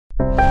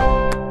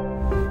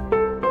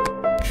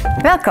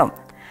Welkom,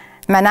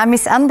 mijn naam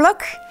is Anne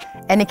Blok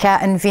en ik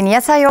ga een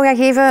Vinyasa yoga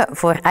geven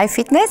voor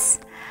iFitness.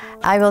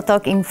 I will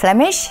talk in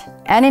Flemish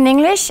and in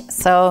English,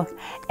 so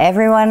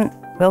everyone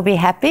will be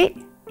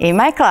happy in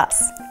my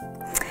class.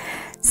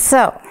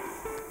 So,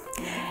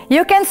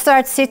 you can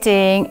start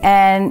sitting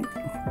and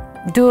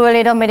do a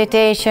little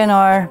meditation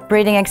or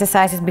breathing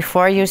exercises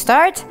before you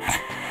start,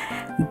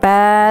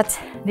 but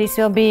this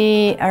will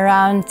be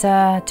around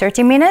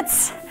 30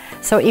 minutes.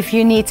 So if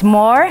you need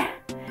more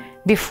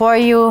before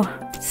you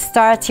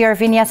start your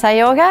Vinyasa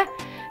yoga,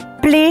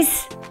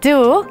 please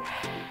do.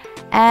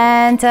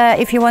 And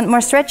if you want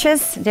more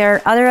stretches, there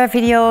are other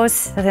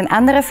video's. Er zijn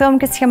andere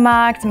filmpjes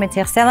gemaakt met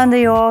herstellende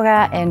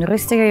yoga en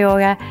rustige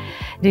yoga.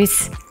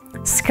 Dus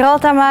scroll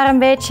dan maar een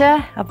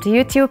beetje op de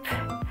YouTube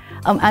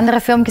om andere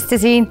filmpjes te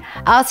zien.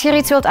 Als je er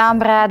iets wilt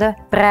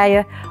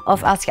aanbreien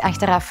of als je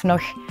achteraf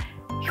nog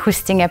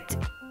goesting hebt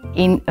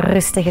in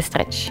rustige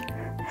stretch.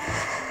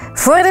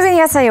 Voor de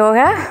Vinyasa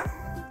yoga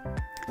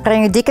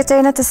breng je dikke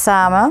tenen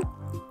tezamen.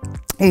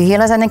 Je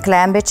hielen zijn een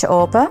klein beetje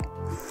open.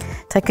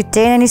 Trek je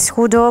tenen eens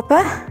goed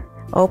open.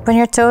 Open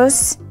your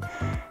toes.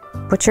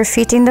 Put your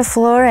feet in the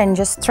floor and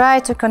just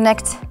try to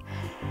connect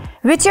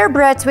with your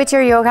breath, with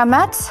your yoga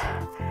mat.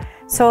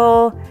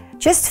 So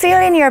just feel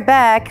in your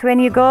back. When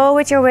you go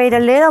with your weight a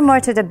little more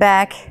to the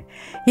back,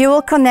 you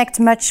will connect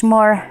much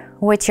more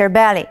with your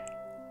belly.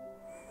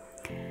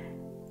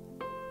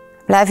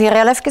 Blijf hier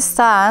heel even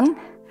staan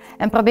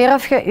en probeer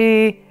of je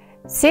je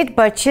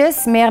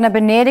zitbotjes meer naar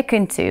beneden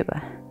kunt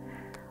duwen.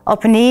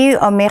 Opnieuw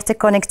om meer te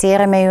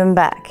connecteren met je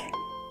buik.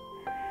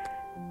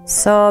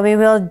 So we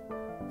will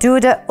do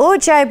the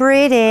Ujjayi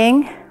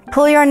breathing.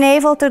 Pull your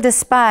navel to the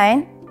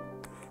spine.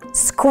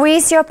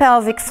 Squeeze your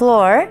pelvic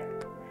floor.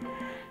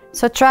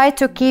 So try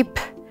to keep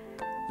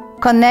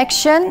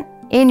connection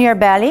in your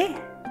belly.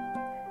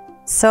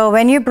 So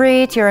when you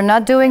breathe, you're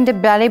not doing the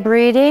belly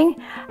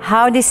breathing.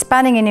 Hou die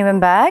spanning in je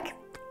buik.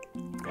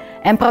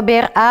 En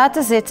probeer uit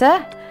te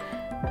zitten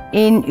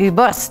in je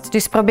borst.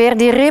 Dus probeer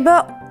die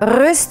ribben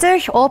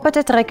rustig open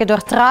te trekken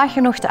door traag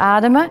genoeg te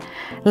ademen.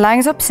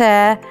 Langs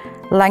opzij,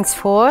 langs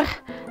voor,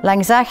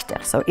 langs achter.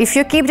 So if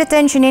you keep the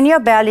tension in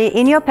your belly,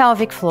 in your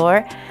pelvic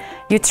floor,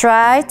 you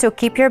try to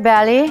keep your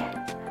belly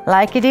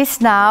like it is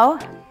now.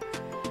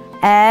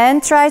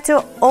 And try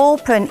to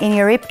open in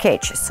your rib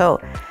cage. So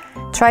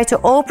try to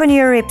open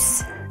your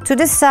ribs to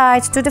the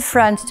side, to the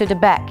front, to the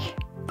back.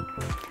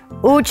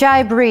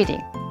 Ujjayi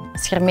breathing.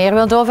 Als je er meer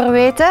wilt over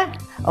weten,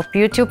 op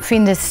YouTube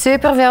vind je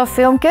superveel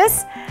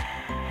filmpjes.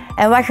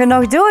 En wat je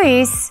nog doet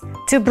is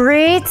to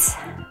breathe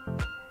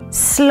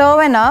slow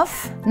enough,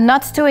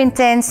 not too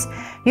intense.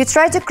 You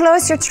try to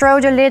close your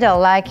throat a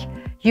little, like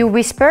you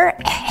whisper,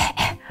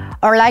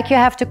 or like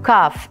you have to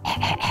cough.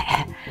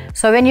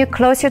 So when you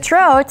close your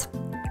throat,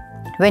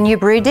 when you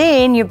breathe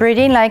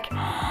in like,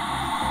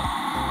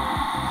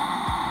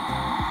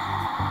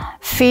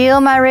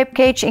 feel my rib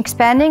cage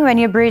expanding. When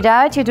you breathe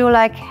out, you do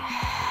like,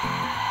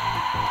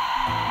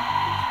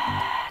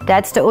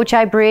 that's the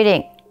Ujjayi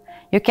breathing.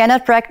 You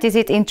cannot practice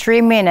it in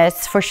 3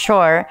 minutes for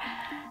sure.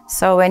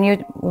 So when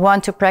you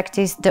want to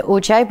practice the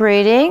Ujjayi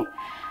breathing,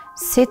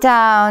 sit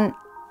down,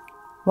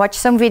 watch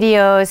some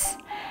videos.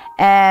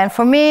 And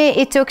for me,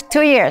 it took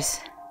 2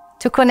 years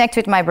to connect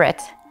with my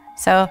breath.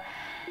 So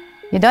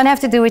you don't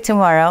have to do it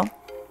tomorrow,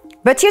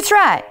 but you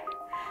try.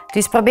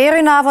 Dus probeer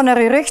je navel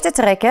naar je rug te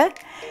trekken,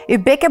 je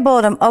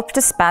bekkenbodem op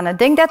te spannen.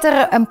 Denk dat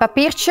er een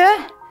papiertje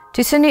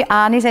tussen je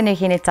anus en je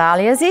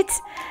genitaliën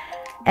zit.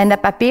 En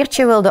dat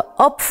papiertje wil je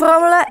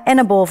opfrommelen en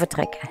naar boven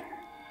trekken.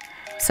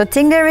 So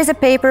think there is a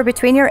paper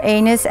between your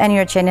anus and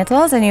your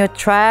genitals and you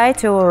try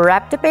to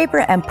wrap the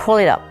paper and pull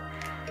it up.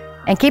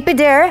 And keep it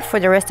there for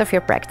the rest of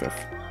your practice.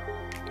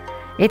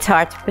 It's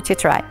hard, but you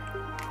try.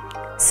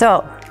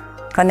 So,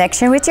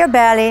 connection with your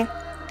belly.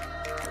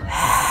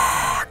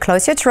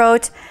 Close your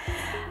throat.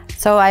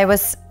 So I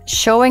was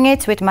showing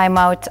it with my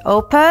mouth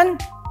open,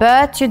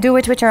 but you do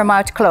it with your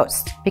mouth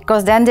closed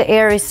because then the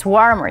air is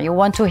warmer. You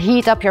want to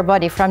heat up your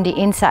body from the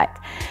inside.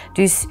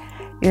 Dus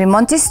je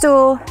mond is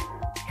toe,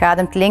 je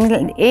ademt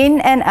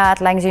in en uit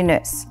langs je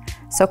neus.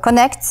 So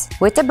connect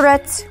with the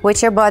breath, with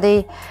your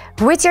body,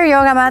 with your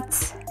yoga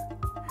mat.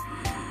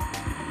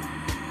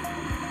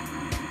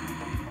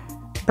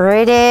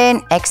 Breathe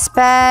in,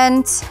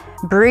 expand,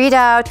 breathe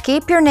out,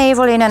 keep your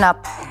navel in and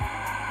up.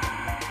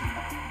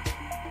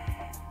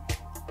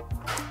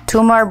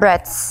 2 more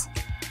breaths.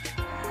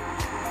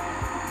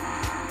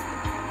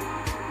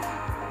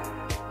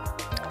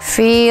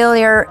 Feel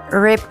your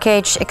rib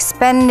cage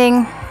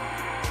expanding.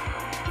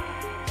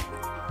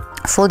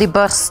 Voel die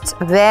borst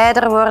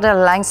wijder worden,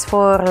 langs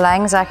voor,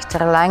 langs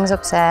achter, langs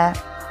opzij.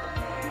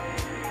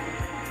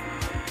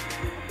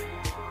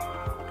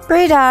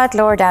 Breathe out,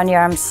 lower down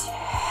your arms.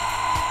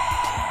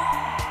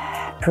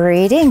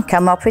 Breathe in,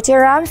 come up with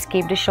your arms,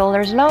 keep the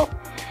shoulders low.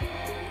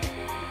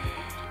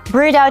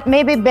 Breathe out,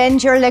 maybe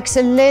bend your legs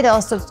a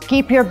little, so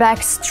keep your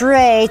back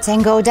straight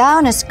and go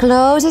down as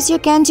close as you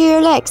can to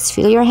your legs.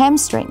 Feel your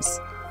hamstrings.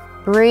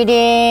 Breathe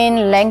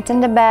in, lengthen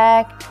the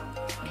back.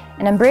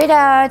 And then breathe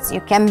out, you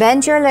can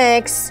bend your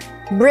legs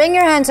bring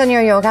your hands on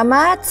your yoga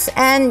mat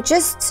and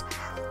just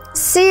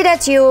see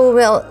that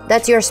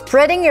you're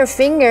spreading your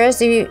fingers,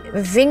 je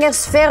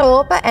vingers ver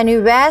open en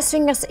je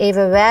wijsvingers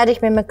evenwijdig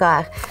met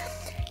elkaar.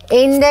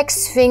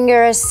 Index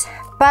fingers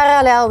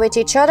parallel with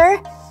each other.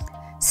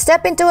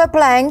 Step into a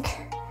plank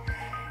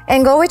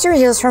and go with your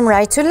heels from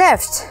right to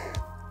left.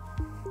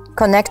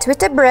 Connect with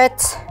the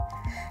breath,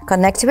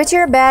 connect with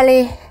your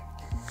belly,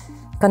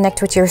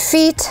 connect with your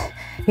feet,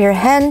 your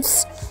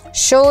hands,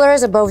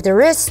 shoulders above the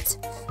wrist.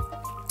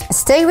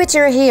 Stay with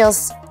your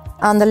heels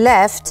on the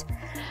left.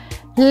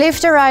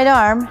 Lift the right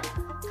arm.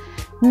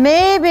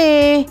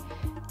 Maybe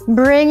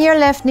bring your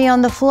left knee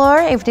on the floor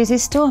if this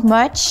is too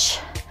much.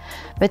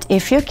 But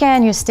if you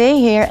can, you stay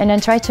here and then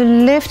try to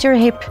lift your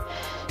hip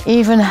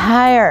even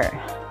higher.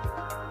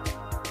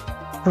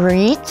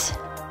 Breathe.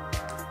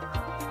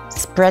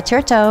 Spread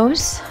your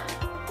toes.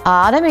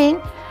 Adem in.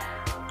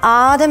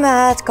 Adem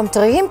uit. Kom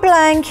terug in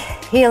plank.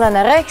 Hielen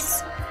naar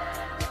rechts.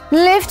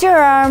 Lift your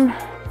arm.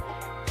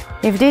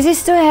 If this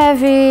is too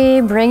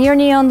heavy, bring your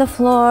knee on the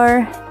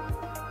floor.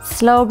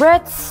 Slow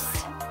breaths.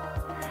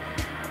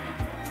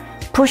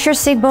 Push your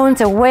sit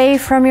bones away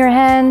from your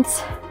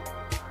hands.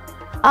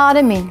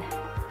 Adem in.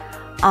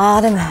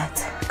 Adem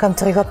uit. Kom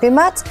terug op je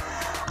mat.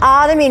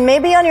 Adem in.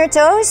 Maybe on your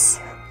toes.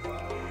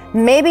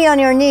 Maybe on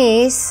your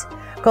knees.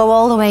 Go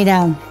all the way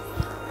down.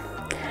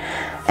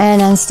 And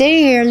then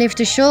stay here. Lift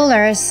the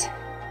shoulders.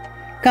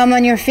 Come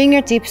on your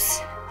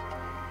fingertips.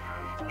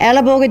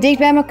 Ellebogen dicht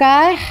bij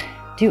elkaar.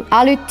 Duw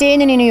al uw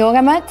tenen in uw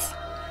yogamat.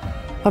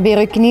 Probeer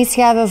uw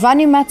knieschijven van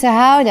uw mat te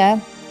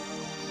houden.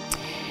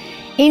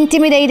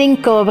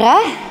 Intimidating cobra.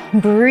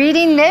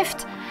 Breathing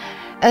lift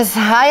as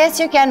high as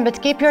you can, but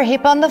keep your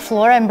hip on the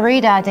floor and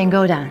breathe out and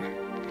go down.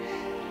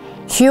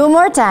 Few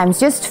more times.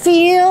 Just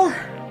feel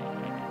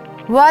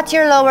what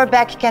your lower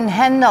back can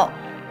handle.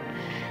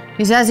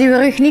 Dus als je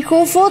rug niet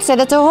goed voelt, zet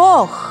het te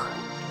hoog.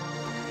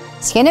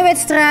 Het is geen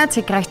wedstrijd.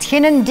 Je krijgt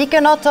geen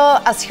dikke auto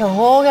als je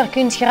hoger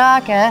kunt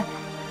geraken.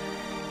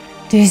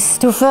 Dus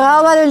doe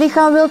vooral wat je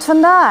lichaam wilt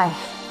vandaag.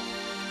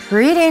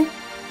 Breathe in.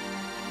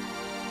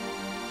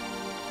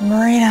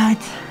 Breathe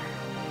out.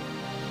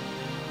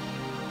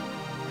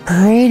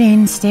 Breathe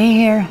in.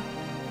 Stay here.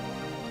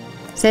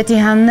 Zet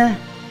die handen.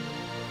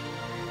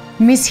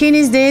 Misschien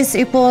is deze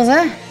je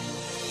pose.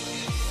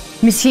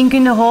 Misschien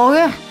kun je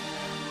hoger.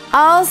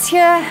 Als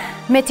je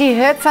met die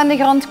heup van de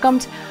grond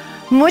komt,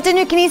 moeten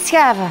je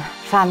knieschijven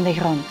van de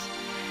grond.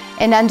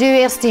 En dan doe je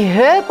eerst die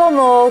heup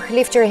omhoog.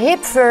 Lift your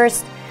hip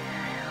first.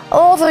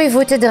 Over je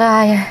voeten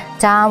draaien.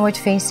 Downward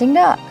facing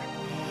dog.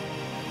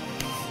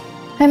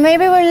 And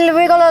maybe we'll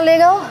wiggle a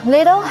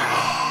little.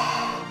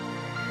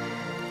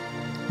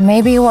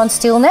 Maybe you want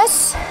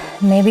stillness.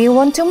 Maybe you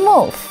want to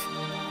move.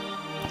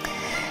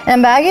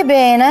 En buig je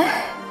benen.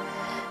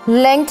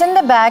 Lengthen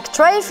the back.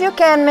 Try if you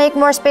can make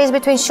more space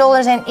between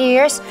shoulders and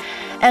ears.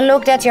 And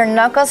look that your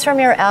knuckles from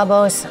your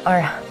elbows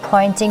are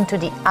pointing to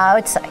the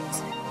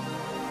outside.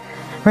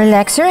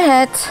 Relax your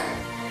head.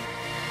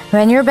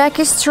 When your back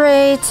is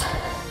straight,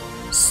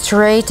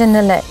 straighten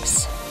the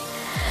legs.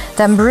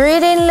 Then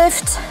breathe in,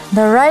 lift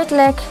the right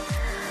leg.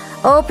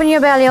 Open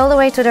your belly all the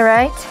way to the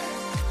right.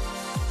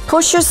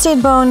 Push your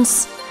sit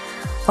bones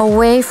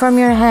away from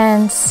your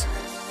hands.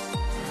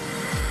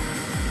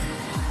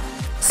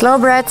 Slow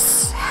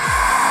breaths.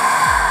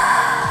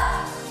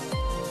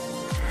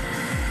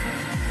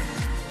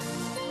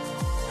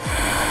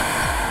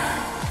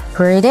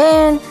 Breathe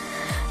in,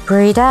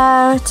 breathe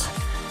out,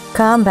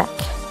 come back.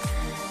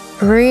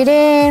 Breathe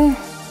in,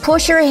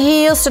 push your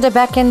heels to the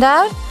back and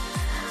down.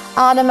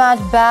 Adem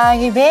uit,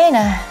 buig je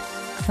benen.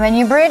 When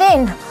you breathe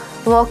in,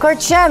 walk or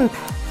jump.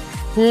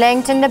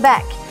 Lengthen the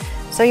back.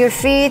 So your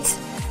feet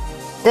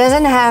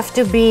doesn't have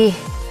to be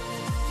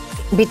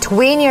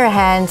between your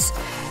hands.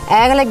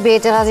 Eigenlijk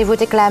beter als je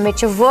voeten een klein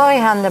beetje voor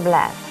je handen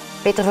blijven.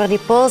 Beter voor die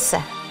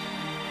polsen.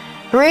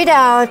 Breathe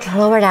out,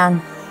 lower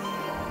down.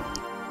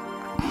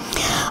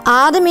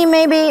 Adem in,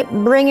 maybe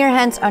bring your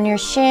hands on your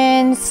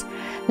shins.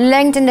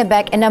 Lengthen the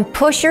back and then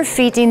push your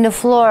feet in the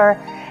floor.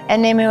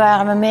 En neem je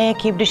armen mee,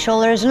 keep the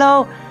shoulders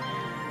low.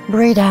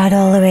 Breathe out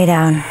all the way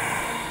down.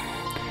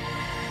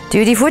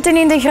 Duw die voeten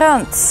in de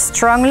grond.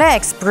 Strong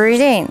legs,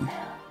 breathe in.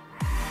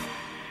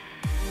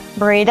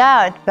 Breathe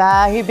out,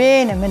 buig je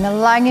benen met een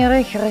lange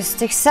rug,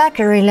 rustig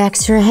zakken.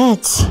 Relax your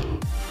head.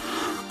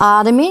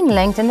 Adem in,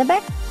 lengthen the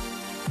back.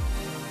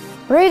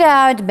 Breathe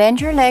out, bend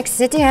your legs,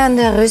 zet je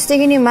handen rustig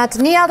in je mat.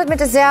 Niet altijd met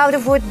dezelfde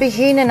voet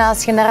beginnen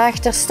als je naar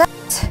achter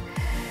staat.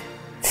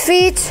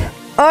 Feet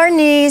or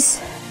knees,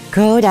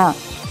 go down.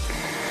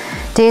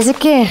 Deze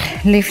keer,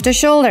 lift the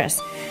shoulders.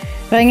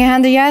 Breng je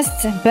handen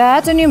juist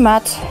buiten je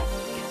mat.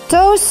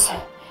 Toes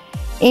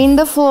in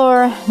the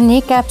floor,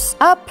 kneecaps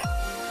up.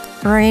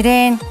 Breathe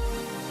in.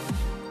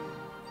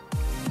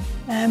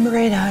 And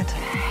breathe out.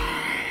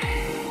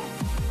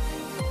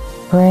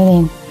 Breathe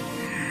in.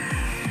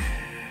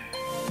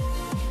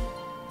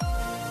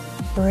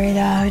 Breathe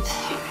out.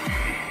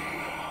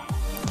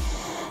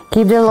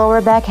 Keep the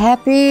lower back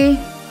happy.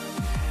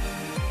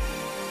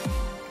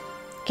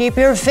 Keep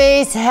your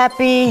face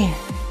happy.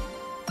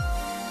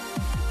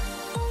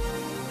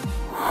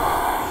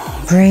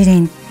 Breathe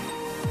in.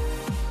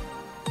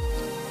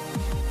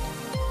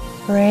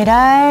 Breathe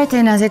out.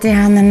 En dan zet je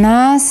handen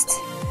naast.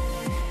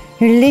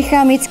 Je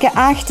lichaam ietsje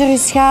achter je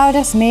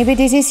schouders. Maybe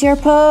this is your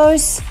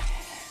pose.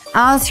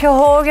 Als je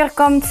hoger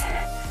komt,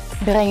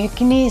 breng je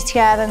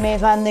knieschijven mee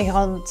van de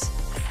grond.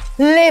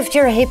 Lift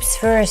your hips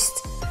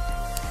first.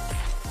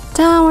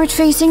 Downward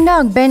facing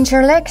dog. Bend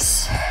your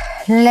legs.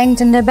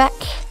 Lengthen the back.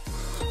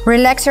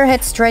 Relax your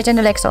head, straighten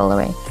the legs all the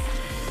way.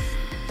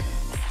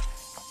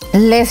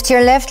 Lift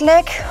your left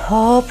leg,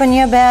 open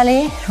your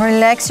belly,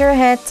 relax your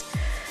head,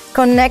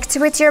 connect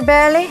with your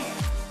belly.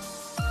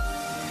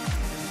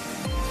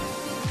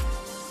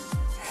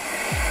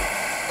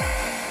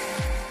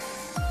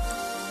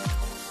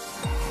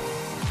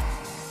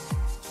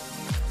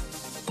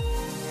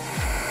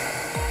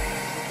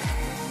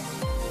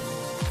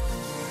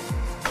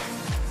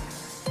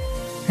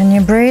 When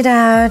you breathe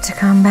out,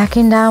 come back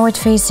in downward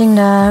facing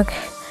dog.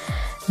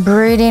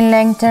 Breathe in,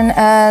 lengthen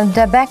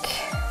the back.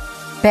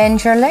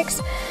 Bend your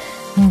legs.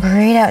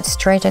 Breathe out,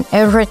 straighten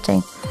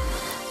everything.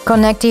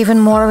 Connect even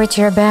more with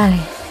your belly.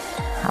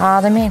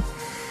 Adem in.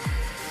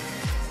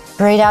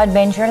 Breathe out,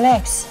 bend your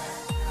legs.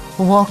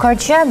 Walk or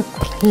jump.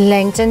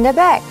 Lengthen the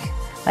back.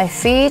 My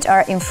feet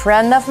are in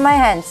front of my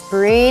hands.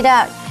 Breathe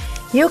out.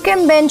 You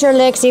can bend your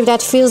legs if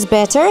that feels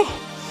better.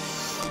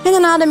 And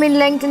then adem in,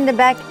 lengthen the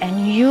back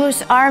and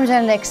use arms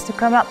and legs to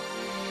come up.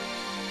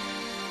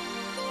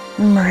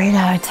 Breathe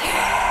out.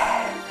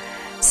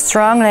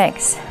 Strong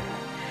legs.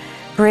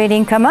 Breathe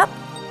in, come up.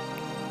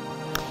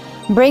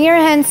 Bring your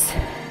hands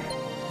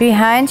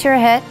behind your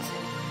head.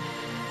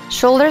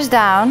 Shoulders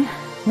down.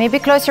 Maybe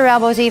close your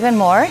elbows even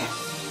more.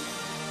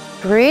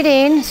 Breathe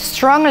in,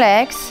 strong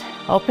legs.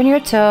 Open your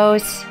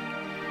toes.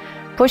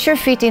 Push your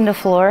feet in the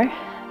floor.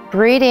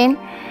 Breathe in.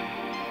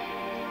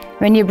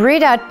 When you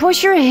breathe out,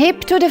 push your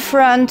hip to the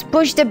front.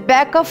 Push the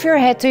back of your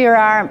head to your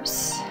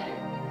arms.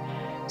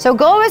 So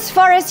go as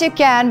far as you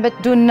can, but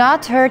do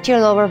not hurt your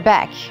lower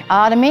back.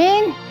 Adem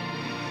in.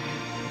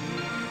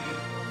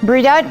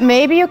 Breathe out.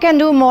 Maybe you can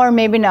do more,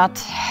 maybe not.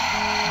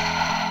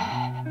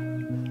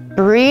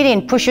 Breathe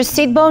in. Push your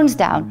sit bones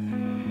down.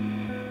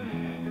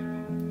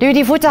 Duw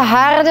die voeten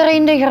harder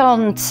in de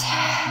grond.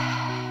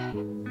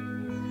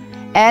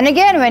 And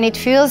again, when it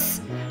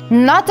feels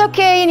not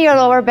okay in your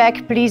lower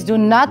back, please do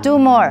not do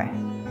more.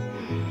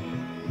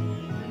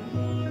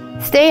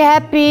 Stay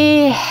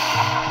happy.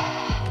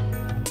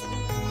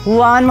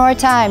 One more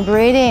time.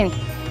 Breathe in.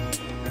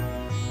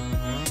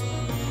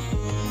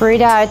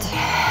 Breathe out.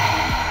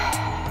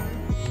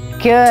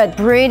 Good.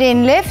 Breathe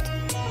in, lift.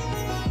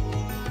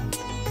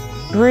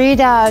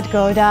 Breathe out,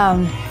 go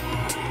down.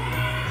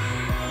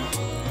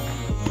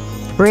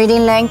 Breathe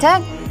in,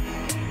 lengthen.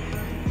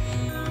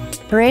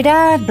 Breathe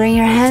out, bring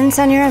your hands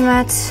on your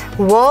mat.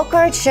 Walk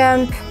or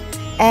jump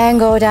and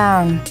go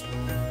down.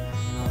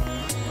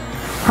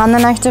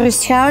 Handen achter je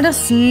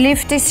schouders.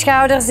 Lift die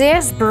schouders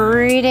eerst.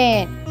 Breathe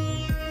in.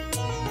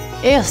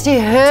 Eerst die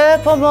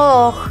heup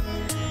omhoog.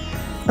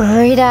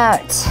 Breathe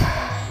out.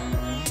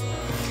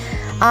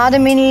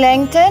 Adem in,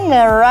 lengthen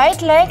the right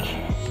leg.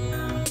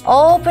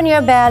 Open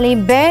your belly,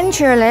 bend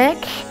your leg.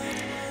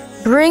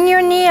 Bring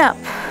your knee up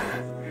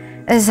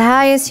as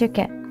high as you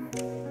can.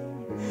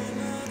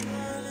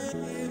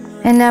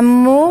 And then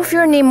move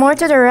your knee more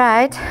to the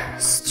right.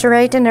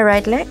 Straighten the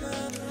right leg.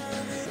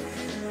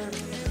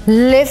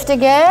 Lift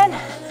again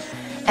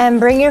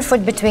and bring your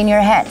foot between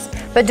your hands.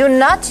 But do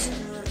not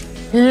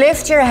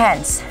lift your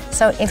hands.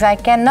 So if I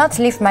cannot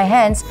lift my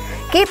hands,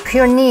 keep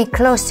your knee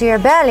close to your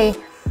belly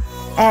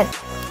and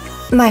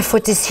my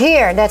foot is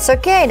here. That's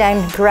okay.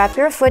 Then grab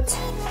your foot,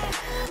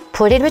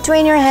 put it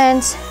between your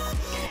hands,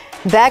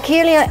 back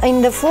heel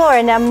in the floor,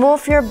 and then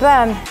move your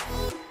bum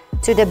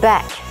to the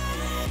back.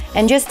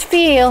 And just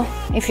feel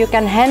if you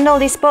can handle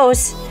this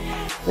pose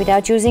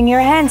without using your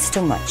hands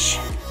too much.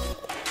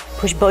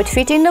 Push both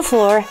feet in the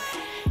floor.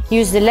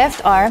 Use the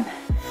left arm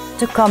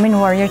to come in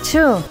warrior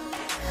two.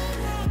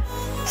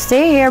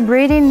 Stay here,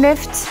 breathe in,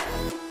 lift.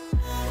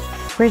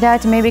 Breathe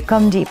out, maybe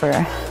come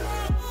deeper.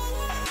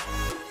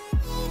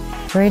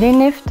 Breathe in,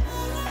 lift.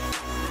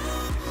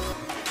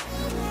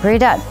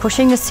 Breathe out,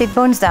 pushing the sit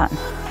bones down.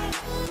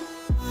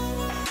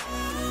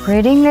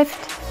 Breathe in,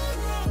 lift.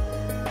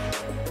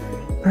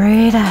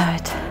 Breathe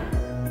out.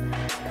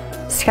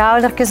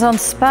 Schoudertjes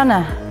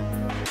ontspannen.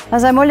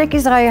 Als dat moeilijk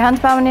is, draai je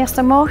handpalmen eerst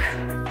omhoog.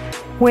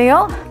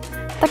 Wiggle.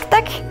 Tak,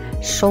 tak.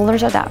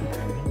 Shoulders are down.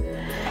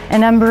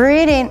 And then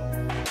breathe in.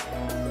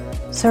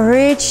 So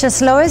reach as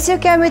low as you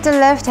can with the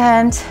left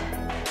hand.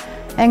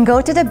 And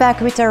go to the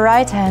back with the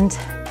right hand.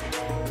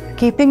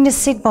 Keeping the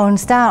sit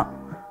bones down.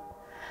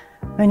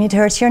 When it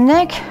hurts your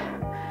neck,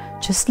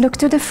 just look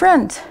to the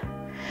front.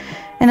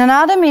 En dan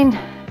adem in.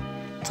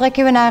 Trek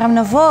je arm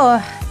naar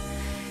voren.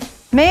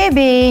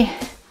 Maybe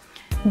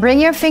bring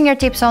your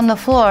fingertips on the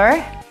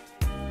floor.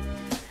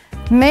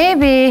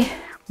 Maybe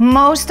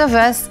most of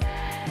us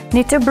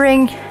need to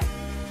bring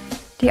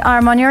the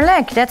arm on your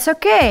leg. That's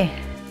okay.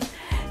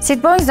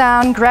 Sit bones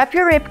down, grab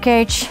your rib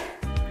cage.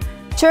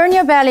 Turn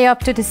your belly up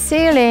to the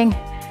ceiling.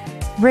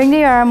 Bring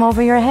the arm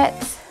over your head.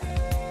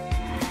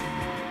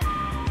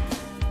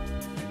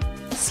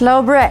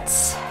 Slow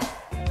breaths.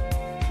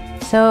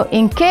 So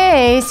in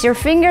case your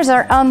fingers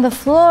are on the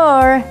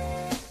floor,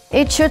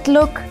 it should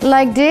look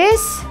like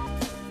this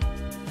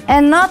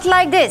and not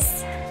like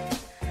this.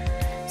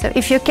 So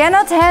if you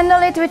cannot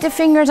handle it with the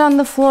fingers on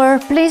the floor,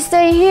 please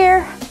stay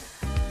here.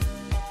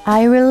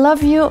 I will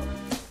love you,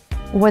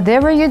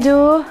 whatever you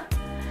do,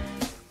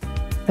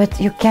 but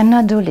you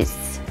cannot do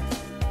this.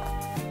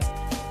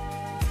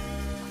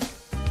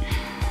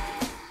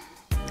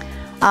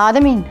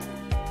 Adem in.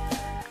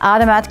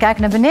 Adem uit, kijk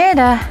naar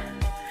beneden.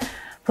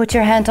 Put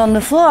your hand on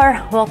the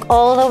floor, walk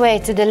all the way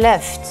to the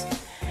left.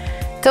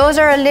 Toes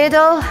are a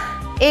little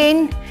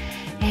in,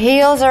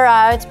 heels are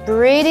out,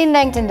 breathe in,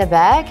 lengthen the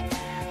back.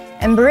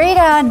 And breathe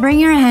out, bring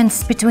your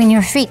hands between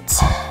your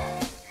feet.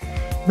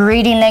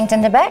 Breathe in,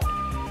 lengthen the back.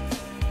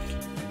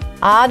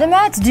 Adem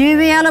uit, duw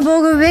je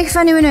ellebogen weg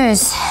van je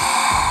neus.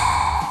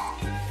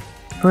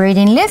 Breathe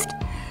in, lift.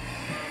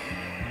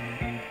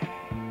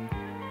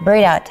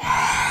 Breathe out.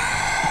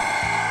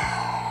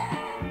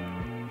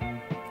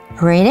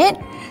 Breathe in.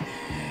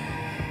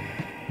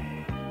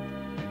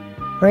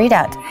 Breathe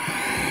out.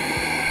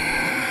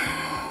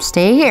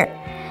 Stay here.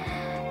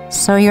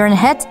 So your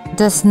head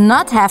does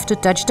not have to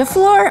touch the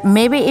floor.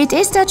 Maybe it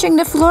is touching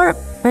the floor,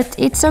 but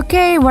it's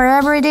okay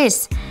wherever it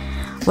is.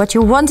 What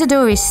you want to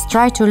do is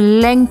try to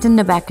lengthen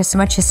the back as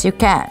much as you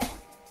can.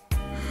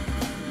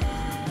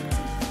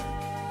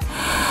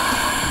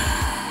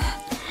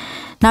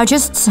 Now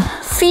just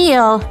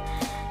feel,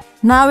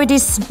 now it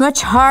is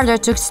much harder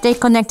to stay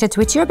connected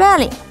with your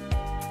belly.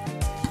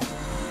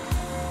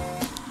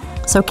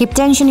 So keep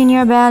tension in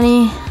your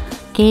belly,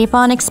 keep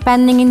on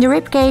expanding in the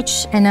rib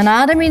cage, and then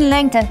adem in,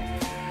 lengthen.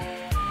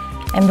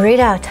 And breathe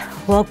out,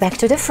 walk back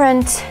to the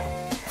front,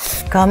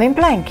 come in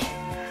plank.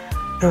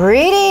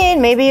 Breathe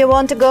in, maybe you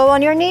want to go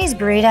on your knees,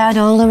 breathe out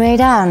all the way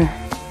down.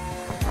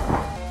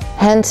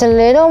 Hands a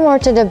little more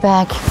to the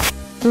back.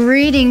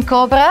 Breathe in,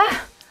 cobra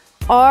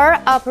or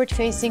upward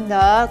facing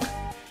dog.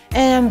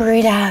 And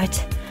breathe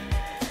out,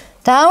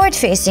 downward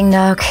facing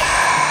dog.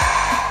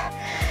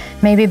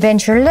 Maybe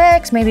bend your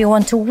legs, maybe you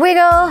want to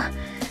wiggle.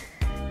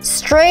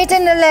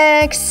 Straighten the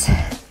legs,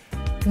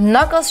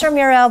 knuckles from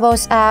your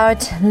elbows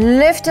out.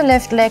 Lift the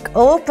left leg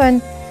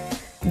open,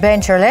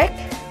 bend your leg,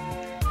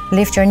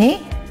 lift your knee.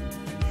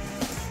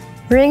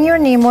 Bring your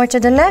knee more to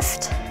the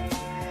left,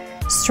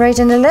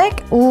 straighten the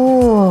leg.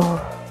 Ooh.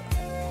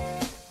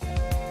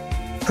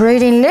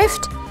 Breathe in,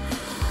 lift.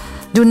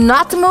 Do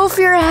not move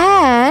your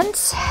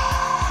hands.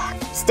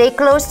 Stay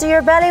close to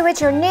your belly with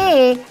your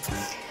knee.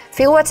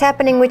 Feel what's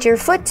happening with your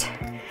foot.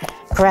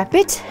 Grab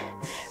it,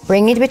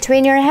 bring it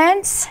between your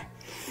hands.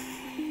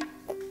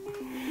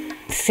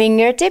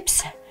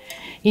 Fingertips,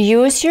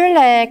 use your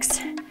legs,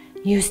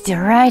 use the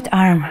right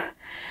arm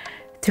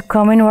to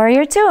come in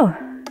warrior two.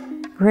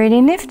 Breathe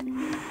in, lift.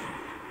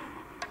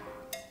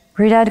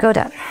 Breathe out, go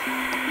down.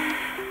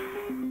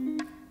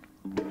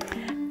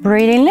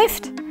 Breathe in,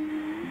 lift.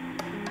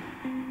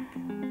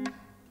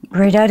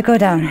 Breathe out, go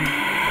down.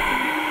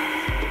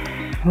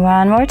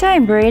 One more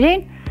time, breathe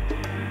in.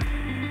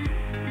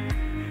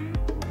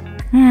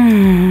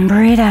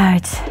 Breathe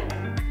out.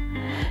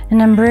 And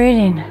then breathe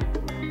in.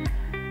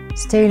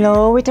 Stay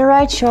low with the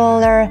right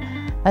shoulder.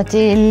 Let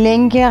the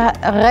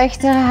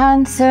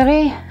rechterhand,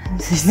 sorry.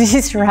 This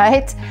is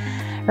right.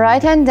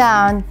 Right hand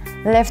down,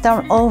 left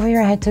arm over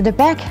your head to the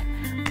back.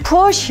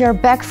 Push your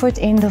back foot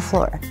in the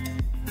floor.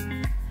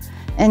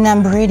 And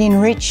then breathe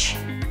in, reach.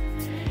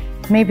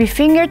 Maybe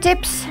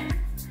fingertips.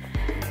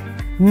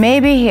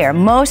 Maybe here,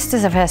 most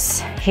of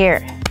us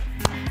here.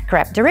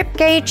 Grab the rib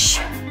cage.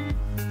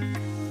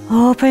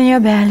 Open your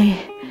belly.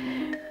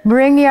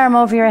 Bring the arm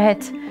over your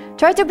head.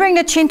 Try to bring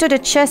the chin to the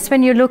chest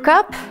when you look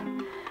up.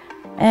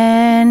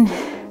 En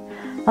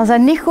als dat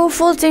niet goed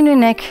voelt in je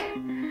nek,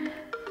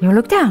 you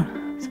look down.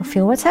 So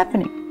feel what's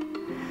happening.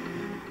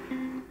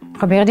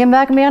 Probeer die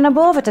buik meer naar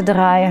boven te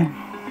draaien.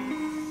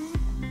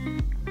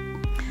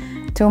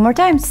 2 more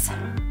times.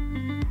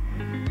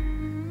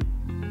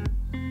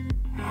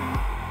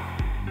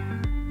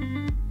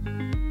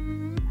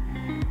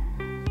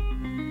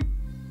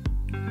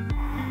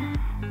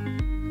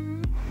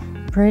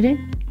 Breathe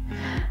in.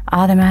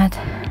 Adem uit.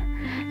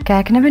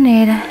 Kijk naar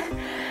beneden.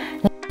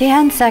 Laat die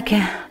hand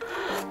zakken.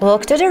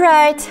 Walk to the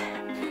right.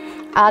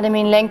 Adem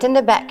in, lengthen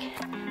the back.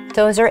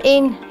 Toes are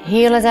in,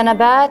 hielen zijn naar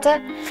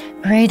buiten.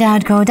 Breathe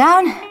out, go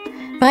down.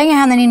 Breng je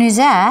handen in je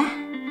zij.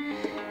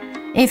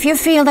 If you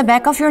feel the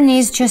back of your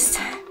knees, just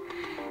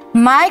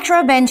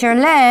micro bend your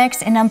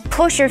legs and then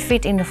push your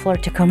feet in the floor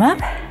to come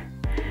up.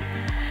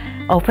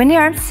 Open the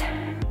arms.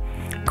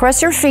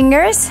 Cross your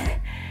fingers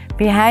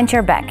behind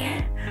your back.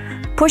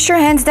 Push your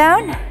hands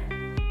down.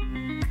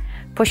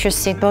 Push your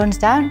sit bones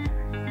down.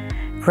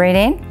 Breathe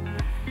in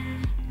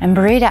and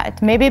breathe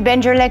out. Maybe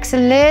bend your legs a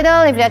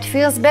little if that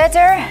feels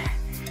better.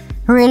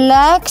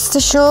 Relax the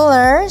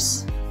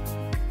shoulders.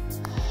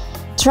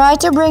 Try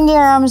to bring the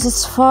arms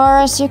as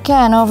far as you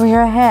can over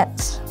your head.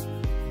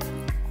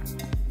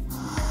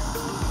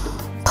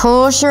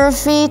 Push your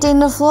feet in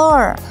the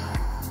floor.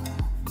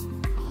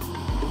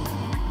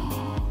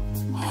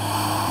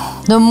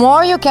 The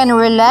more you can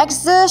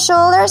relax the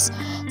shoulders.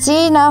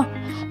 See, now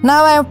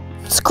I'm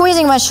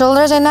squeezing my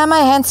shoulders and now my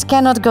hands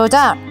cannot go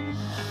down.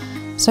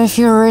 So if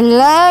you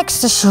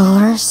relax the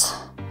shoulders,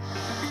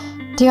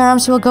 the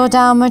arms will go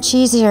down much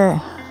easier.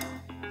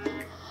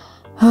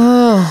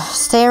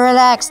 Stay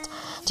relaxed.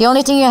 The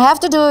only thing you have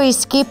to do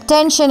is keep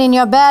tension in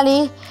your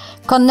belly,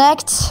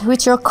 connect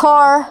with your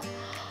core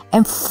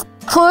and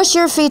push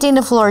your feet in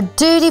the floor.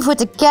 Duw die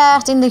voeten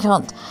keihard in de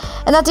grond.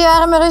 En dat die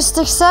armen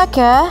rustig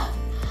zakken.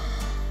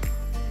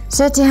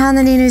 Zet die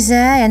handen in uw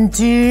zij en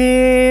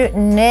duw.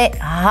 Nee,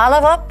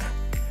 half op.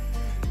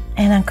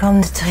 En dan kom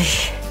je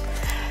terug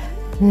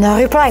naar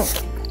uw plank.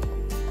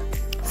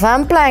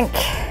 Van plank.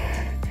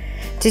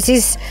 This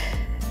is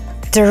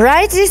the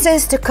right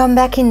distance to come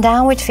back in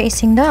downward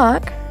facing dog.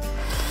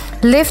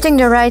 Lifting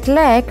the right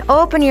leg,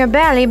 open your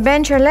belly,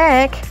 bend your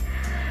leg.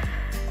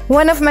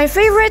 One of my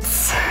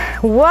favorites,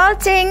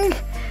 waltzing.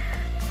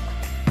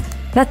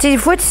 Laat die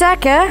voet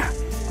zakken.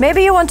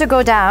 Maybe you want to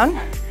go down.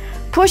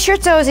 Push your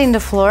toes in the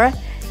floor,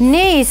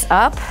 knees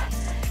up.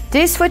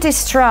 This foot is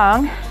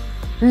strong.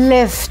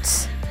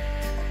 Lift.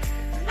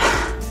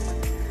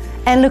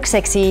 And look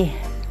sexy.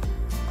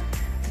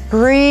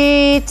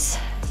 Breathe.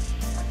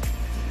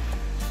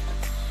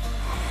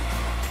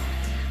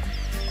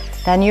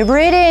 Then you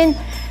breathe in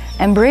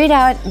and breathe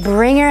out.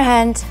 Bring your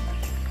hand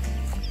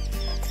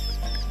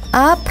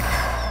up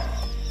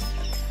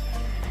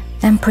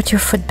and put your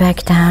foot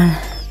back down.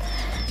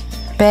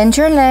 Bend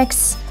your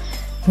legs,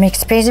 make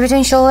space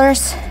between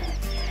shoulders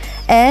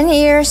and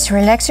ears.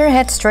 Relax your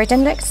head,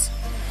 straighten legs.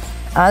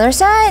 Other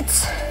side.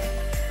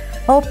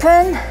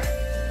 Open,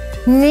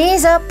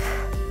 knees up.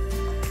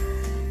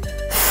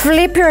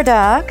 Flip your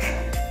dog.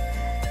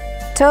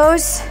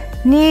 Toes,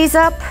 knees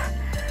up.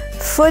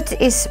 Foot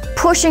is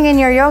pushing in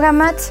your yoga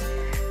mat.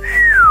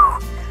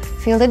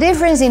 Feel the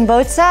difference in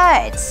both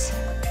sides.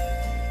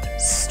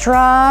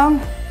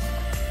 Strong.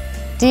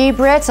 Deep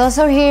breaths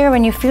also here.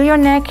 When you feel your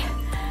neck,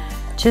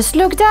 just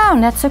look down,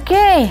 that's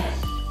okay.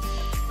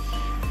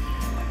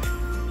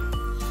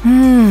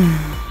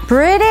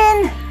 Breathe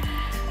in,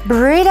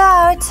 breathe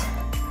out.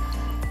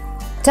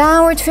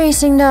 Downward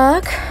facing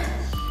dog.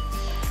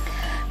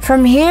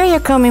 From here you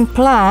come in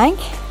plank.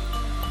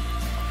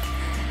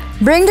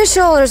 Bring the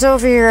shoulders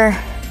over your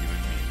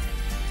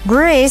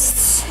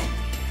wrists.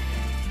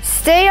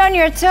 Stay on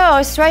your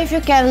toes. Try if you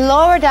can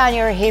lower down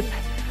your hip.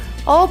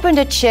 Open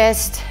the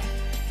chest.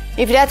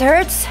 If that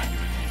hurts,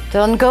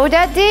 don't go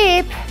that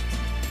deep.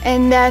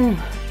 And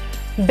then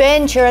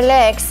bend your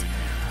legs.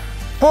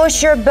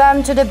 Push your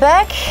bum to the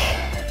back.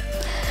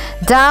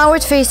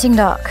 Downward facing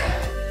dog.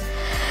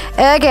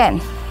 Again,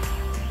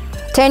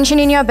 tension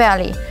in your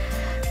belly.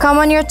 Come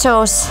on your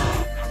toes.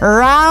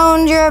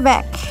 Round your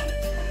back.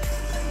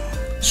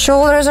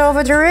 Shoulders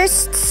over the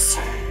wrists.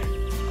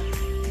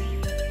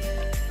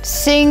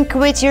 Sink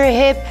with your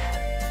hip.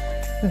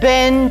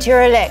 Bend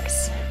your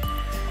legs.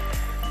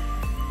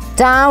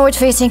 Downward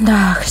facing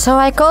dog. So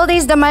I call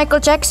these the Michael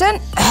Jackson.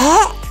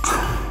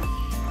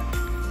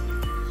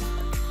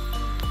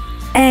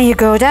 And you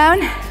go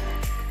down.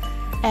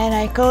 And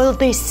I call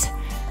this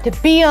the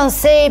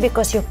Beyoncé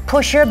because you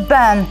push your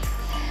bum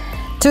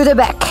to the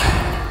back.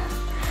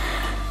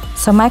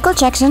 So Michael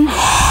Jackson.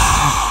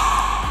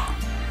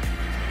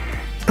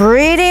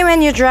 Breathe in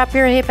when you drop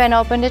your hip and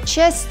open the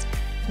chest.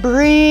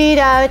 Breathe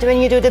out when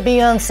you do the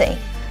Beyoncé.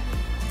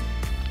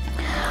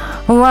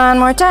 One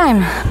more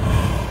time.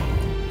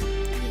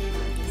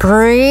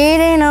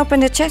 Breathe in, open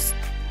the chest.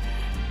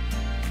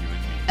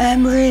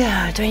 And breathe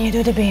out when you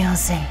do the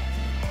Beyoncé.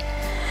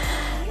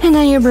 And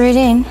then you breathe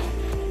in.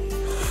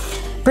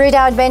 Breathe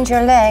out, bend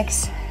your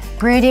legs.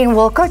 Breathe in,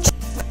 walk out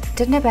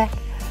to the back.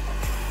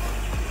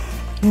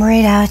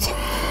 Breathe out.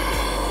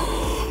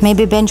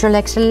 Maybe bend your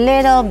legs a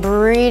little.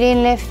 Breathe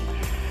in, lift.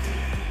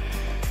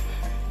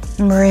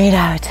 Breathe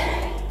out.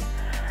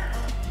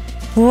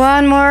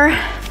 One more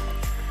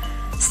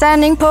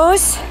standing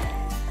pose,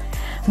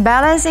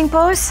 balancing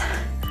pose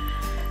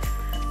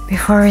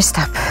before we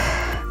stop.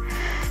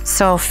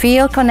 So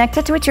feel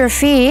connected with your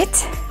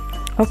feet.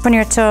 Open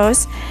your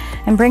toes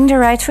and bring the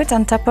right foot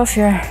on top of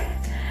your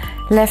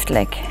left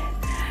leg.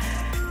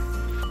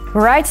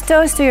 Right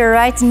toes to your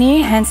right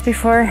knee, hands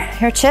before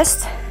your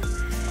chest.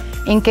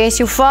 In case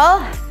you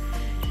fall,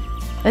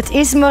 het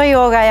is maar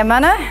yoga, ja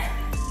mannen.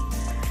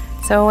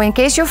 So in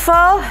case you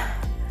fall,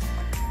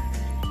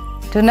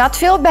 do not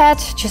feel bad,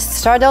 just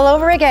start all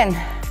over again.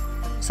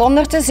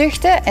 Zonder te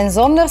zuchten en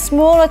zonder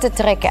smolen te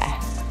trekken.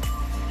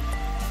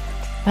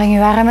 Breng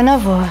je armen naar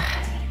voren.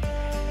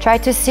 Try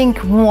to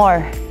sink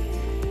more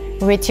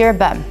with your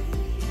bum.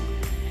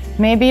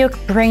 Maybe you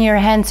bring your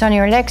hands on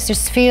your legs,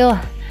 just feel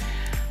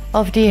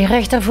of die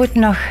rechtervoet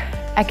nog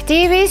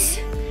actief is.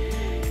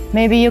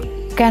 Maybe you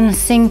can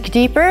sink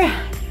deeper.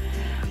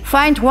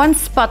 Find one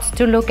spot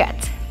to look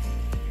at.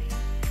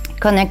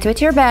 Connect with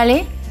your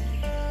belly.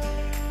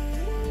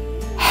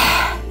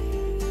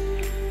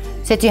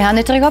 Zet je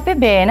handen terug op je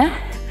benen.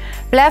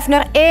 Blijf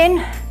naar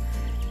één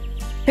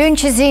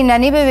puntje zien dat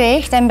niet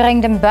beweegt en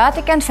breng de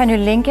buitenkant van je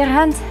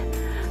linkerhand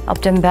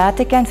op de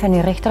buitenkant van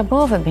je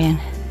rechterbovenbeen.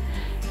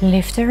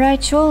 Lift the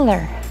right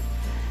shoulder.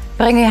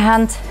 Breng je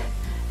hand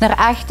naar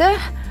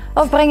achter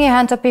of breng je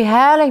hand op je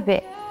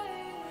heiligbeen.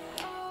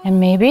 And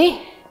maybe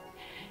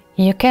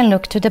you can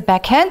look to the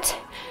backhand,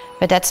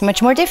 but that's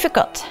much more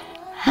difficult.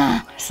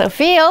 So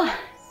feel.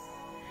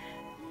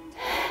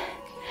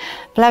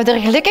 Blijf er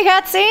gelukkig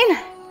uitzien.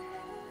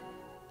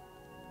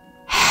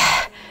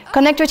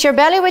 Connect with your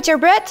belly, with your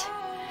breath.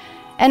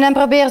 En dan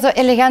probeer zo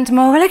elegant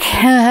mogelijk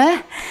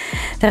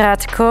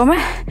eruit te komen.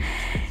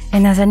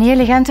 En als dat niet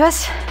elegant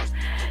was,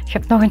 je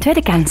hebt nog een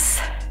tweede kans.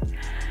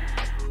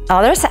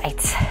 Other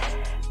side.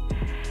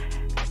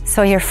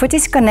 So your foot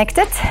is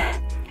connected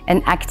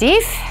en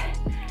actief.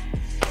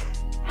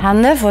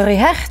 Handen voor je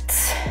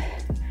hart.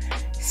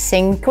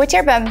 Sink with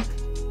your bum.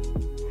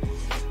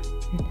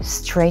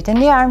 Straighten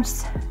the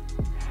arms.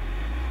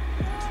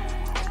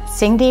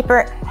 Sink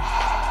deeper.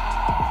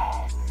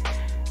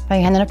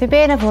 Breng je handen op je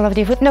benen, voel of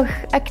die voet nog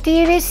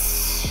actief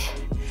is.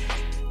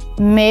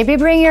 Maybe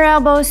bring your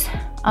elbows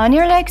on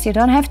your legs. You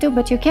don't have to,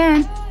 but you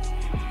can.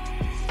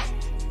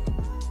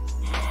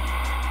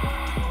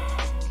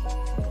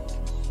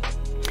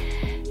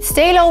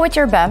 Stay low with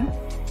your bum.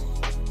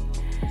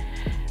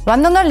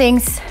 Wandel naar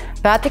links.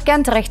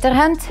 Buitenkant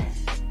rechterhand.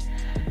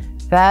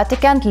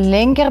 Buitenkant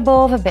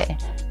linkerbovenbeen.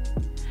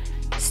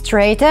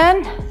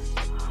 Straighten.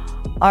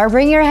 Or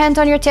bring your hand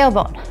on your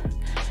tailbone.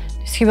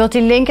 Dus je wilt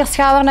die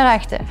linkerschouder naar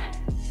achter.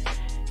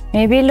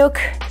 Maybe look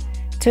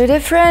to the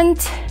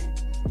front.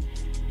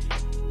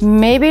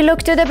 Maybe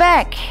look to the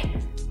back.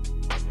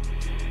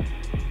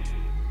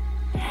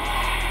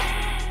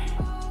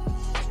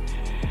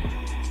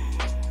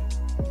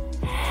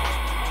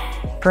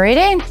 Breathe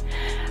in.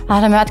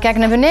 Adem uit, kijk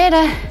naar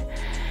beneden.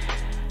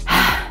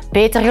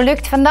 Beter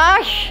gelukt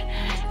vandaag.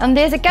 Aan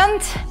deze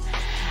kant.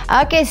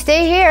 Oké,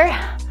 stay here.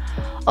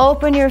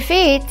 Open your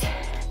feet.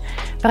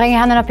 Breng je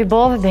handen op je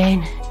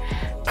bovenbeen.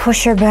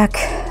 Push your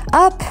back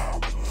up.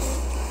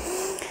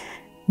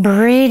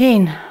 Breathe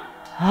in.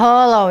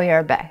 Hollow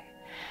your back.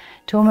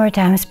 2 more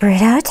times.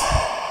 Breathe out.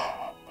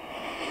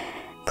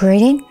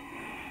 Breathe in.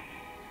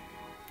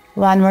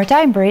 1 more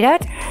time. Breathe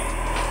out.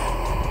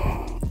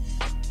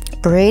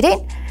 Breathe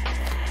in.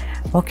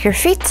 Walk your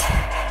feet.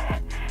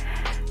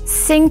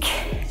 Sink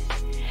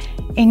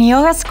in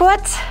yoga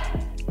squat.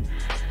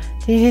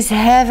 This is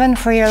heaven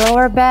for your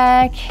lower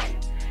back,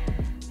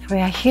 for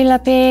your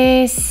Achilles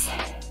base.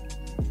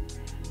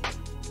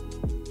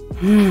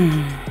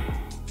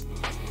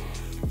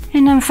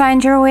 And then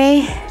find your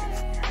way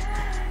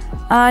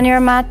on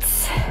your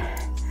mat.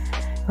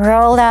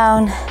 Roll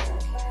down.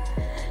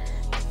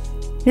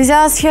 Dus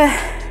als je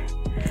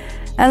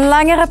een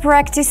langere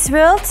practice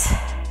wilt,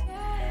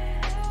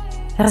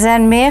 er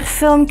zijn meer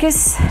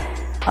filmpjes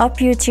op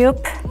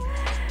YouTube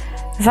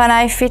van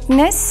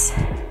iFitness.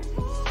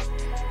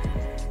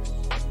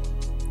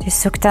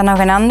 Dus zoek dan nog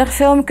een ander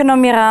filmpje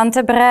om je aan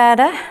te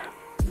breiden.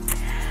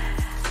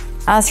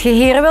 Als je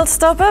hier wilt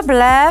stoppen,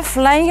 blijf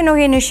lang genoeg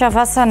in je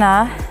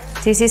Shavasana.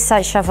 Dit is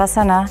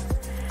Shavasana.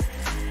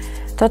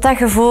 Totdat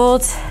je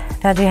voelt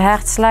dat je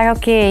hartslag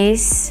oké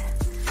is.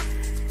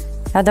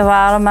 Dat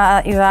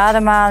je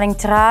ademhaling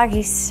traag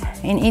is.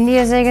 In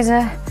India zeggen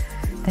ze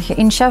dat je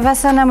in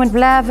Shavasana moet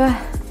blijven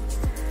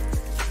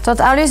tot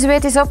al je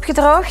zweet is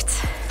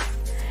opgedroogd.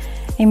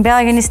 In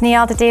België is het niet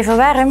altijd even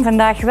warm,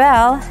 vandaag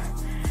wel.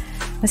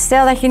 Maar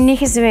stel dat je niet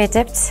gezweet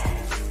hebt,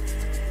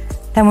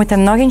 dan moet je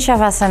nog in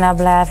Shavasana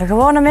blijven.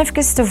 Gewoon om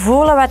even te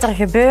voelen wat er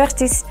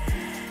gebeurd is.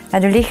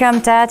 Dat je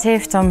lichaam tijd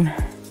heeft om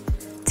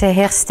te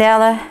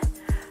herstellen,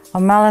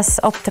 om alles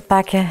op te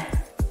pakken.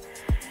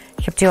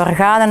 Je hebt je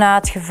organen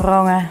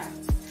uitgewrongen.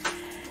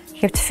 Je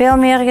hebt veel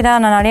meer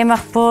gedaan dan alleen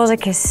maar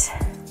posetjes.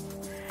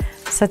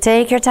 So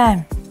take your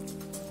time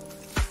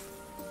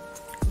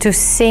to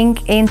sink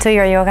into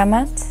your yoga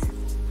mat.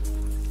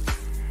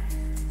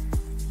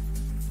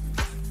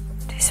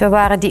 Dus we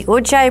waren die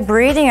Ujjayi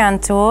breathing aan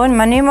het doen,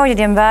 maar nu moet je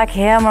die buik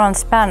helemaal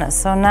ontspannen.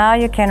 So now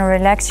you can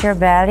relax your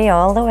belly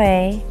all the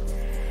way.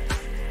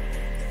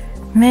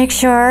 Make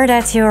sure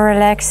that you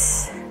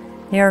relax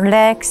your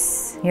legs,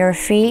 your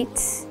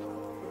feet,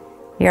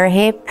 your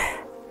hip,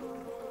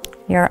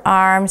 your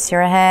arms,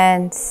 your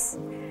hands.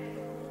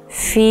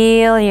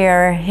 Feel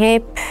your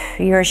hip,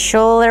 your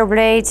shoulder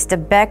blades, the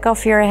back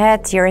of your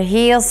head, your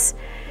heels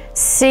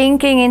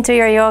sinking into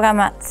your yoga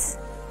mat.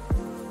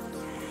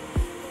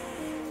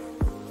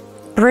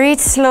 Breathe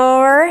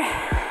slower,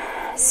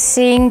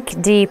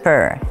 sink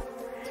deeper.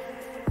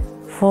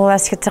 Voel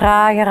als je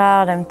trager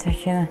ademt,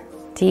 dat je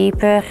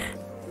dieper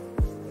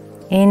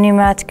in je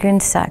mat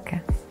kunt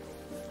zakken.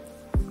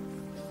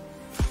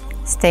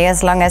 Stay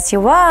as long as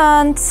you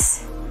want.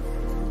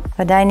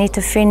 But I need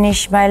to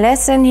finish my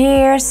lesson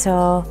here,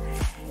 so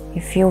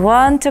if you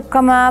want to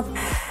come up,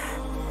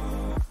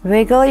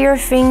 wiggle your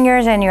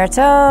fingers and your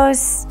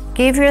toes.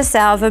 Give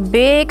yourself a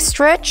big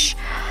stretch.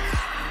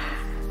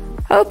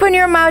 Open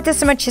your mouth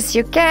as much as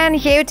you can.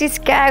 Geef het eens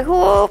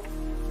keigoed.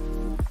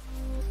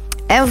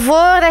 En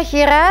voordat je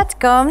eruit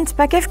komt,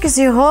 pak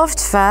even je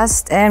hoofd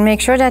vast and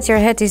make sure that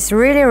your head is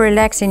really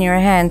relaxed in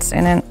your hands.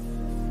 And then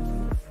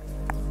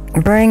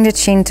Bring the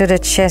chin to the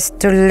chest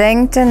to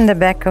lengthen the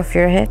back of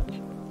your head.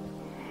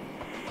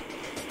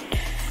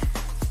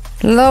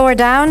 Lower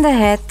down the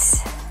head.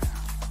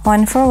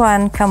 One for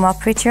one, come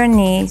up with your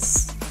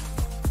knees.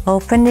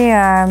 Open the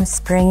arms,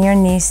 bring your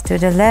knees to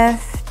the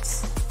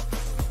left.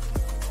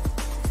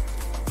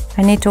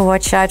 I need to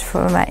watch out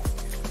for my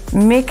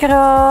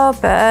micro,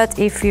 but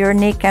if your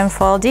knee can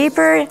fall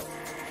deeper,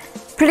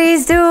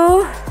 please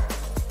do.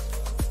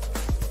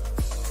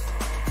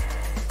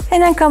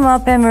 And then come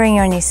up and bring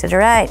your knees to the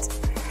right.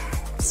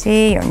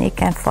 See, your knee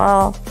can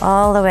fall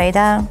all the way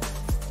down.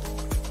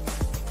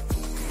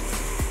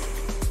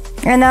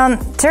 And then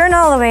turn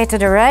all the way to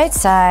the right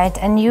side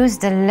and use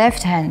the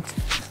left hand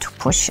to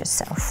push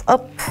yourself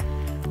up.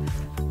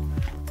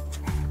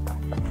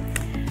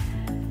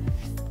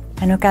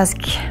 En ook als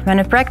ik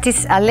mijn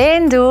practice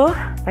alleen doe,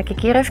 pak ik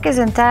hier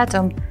even een tijd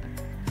om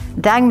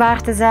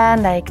dankbaar te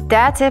zijn dat ik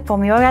tijd heb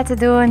om yoga te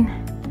doen.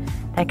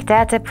 Dat ik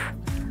tijd heb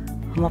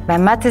om op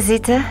mijn mat te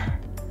zitten.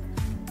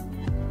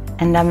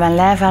 En dat mijn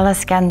lijf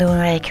alles kan doen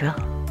wat ik wil.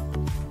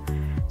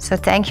 So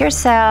thank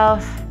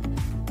yourself.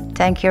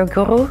 Thank your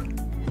guru.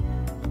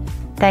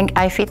 Thank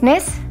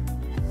iFitness.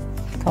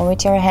 Go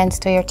with your hands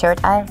to your third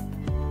eye.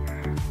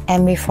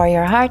 And before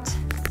your heart.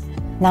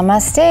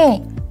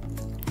 Namaste.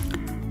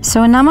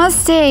 So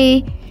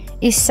namaste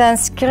is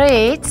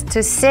Sanskrit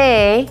to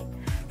say,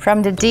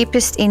 from the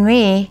deepest in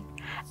me,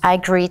 I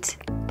greet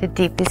the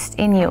deepest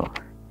in you.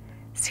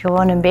 Het is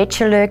gewoon een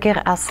beetje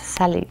leuker als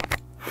salut.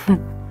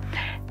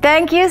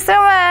 Thank you so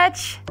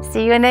much.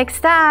 See you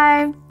next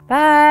time.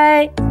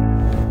 Bye.